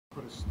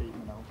Put a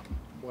statement out.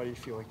 Why do you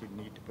feel like you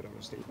need to put out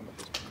a statement at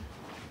this point?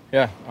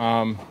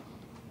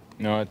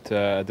 Yeah,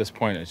 at this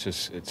point,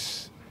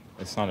 it's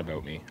not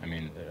about me. I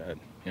mean,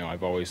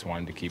 I've always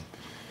wanted to keep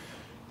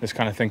this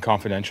kind of thing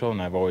confidential,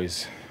 and I've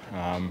always,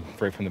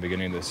 right from the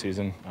beginning of the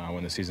season,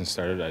 when the season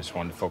started, I just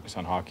wanted to focus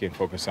on hockey and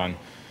focus on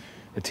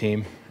the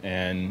team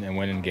and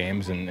winning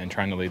games and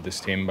trying to lead this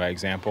team by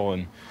example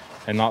and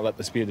not let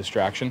this be a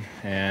distraction.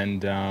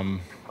 And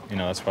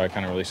that's why I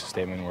kind of released a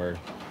statement where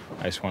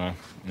I just want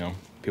to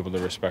people to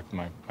respect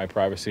my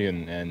privacy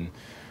and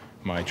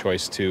my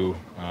choice to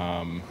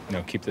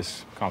keep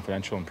this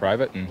confidential and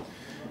private.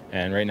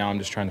 And right now I'm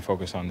just trying to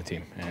focus on the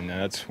team, and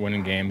that's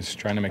winning games,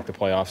 trying to make the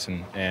playoffs,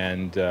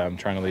 and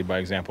trying to lead by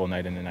example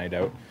night in and night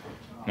out.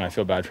 And I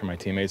feel bad for my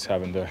teammates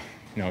having to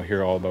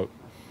hear all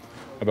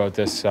about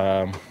this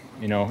in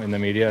the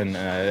media, and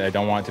I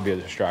don't want it to be a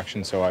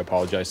distraction, so I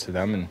apologize to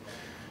them. And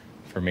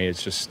for me,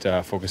 it's just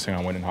focusing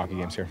on winning hockey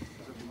games here. Has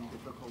it been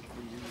difficult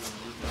for you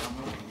and your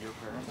family and your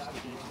parents to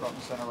be front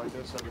and center like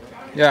this every day?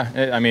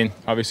 Yeah, I mean,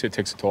 obviously it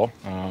takes a toll.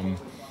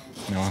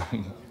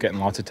 Getting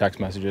lots of text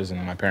messages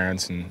and my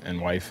parents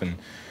and wife and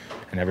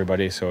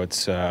everybody, so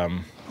it's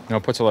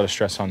it puts a lot of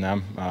stress on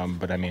them.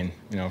 But I mean,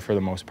 for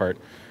the most part,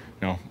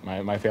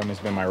 my family's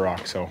been my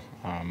rock, so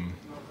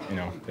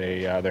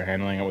they're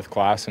handling it with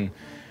class and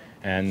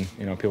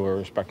people are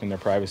respecting their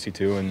privacy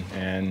too,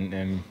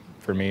 and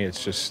for me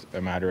it's just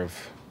a matter of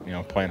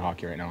playing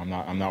hockey right now.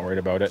 I'm not worried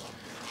about it.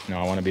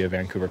 I want to be a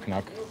Vancouver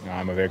Canuck.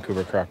 I'm a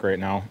Vancouver Canuck right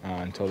now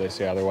until they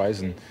say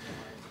otherwise. And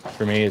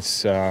for me,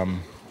 it's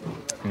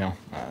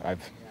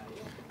I've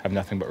have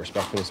nothing but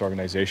respect for this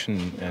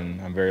organization, and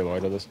I'm very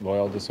loyal to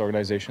this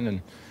organization,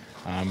 and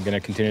I'm going to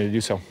continue to do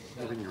so.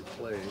 In your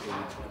play, it would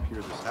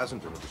appear this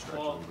hasn't been a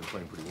distraction. You've been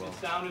playing pretty well.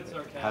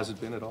 Has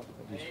it been at all?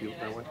 Do you feel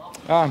that way?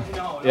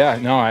 Yeah,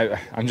 no,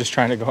 I'm just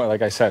trying to go.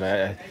 Like I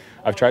said,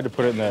 I've tried to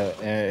put it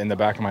in the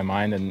back of my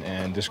mind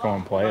and just go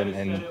and play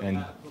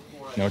and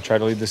try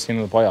to lead this team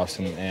to the playoffs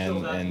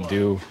and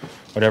do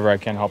whatever I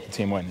can to help the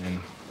team win,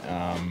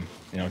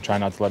 and try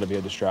not to let it be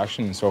a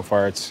distraction. And so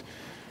far, it's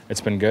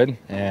been good,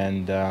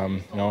 and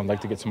I'd like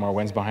to get some more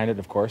wins behind it,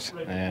 of course.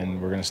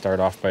 And we're going to start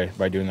off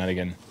by doing that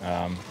again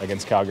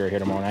against Calgary here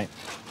tomorrow night.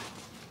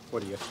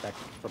 What do you expect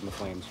from the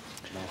Flames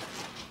tonight?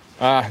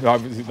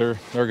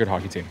 They're a good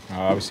hockey team.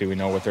 Obviously, we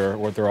know what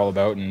they're all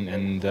about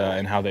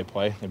and how they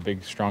play. They're a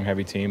big, strong,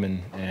 heavy team,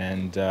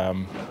 and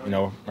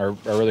are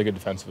really good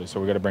defensively. So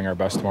we got to bring our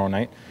best tomorrow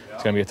night.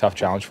 It's going to be a tough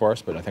challenge for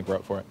us, but I think we're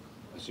up for it.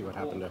 See what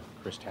happened to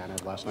Chris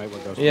Tanev last night?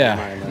 What goes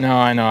Yeah, no,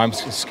 I know. I'm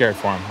scared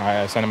for him.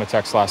 I sent him a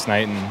text last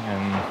night,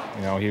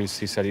 and he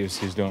said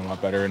he's doing a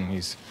lot better, and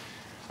he's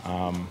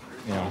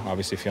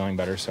obviously feeling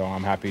better. So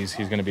I'm happy he's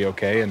going to be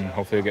okay, and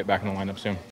hopefully he'll get back in the lineup soon.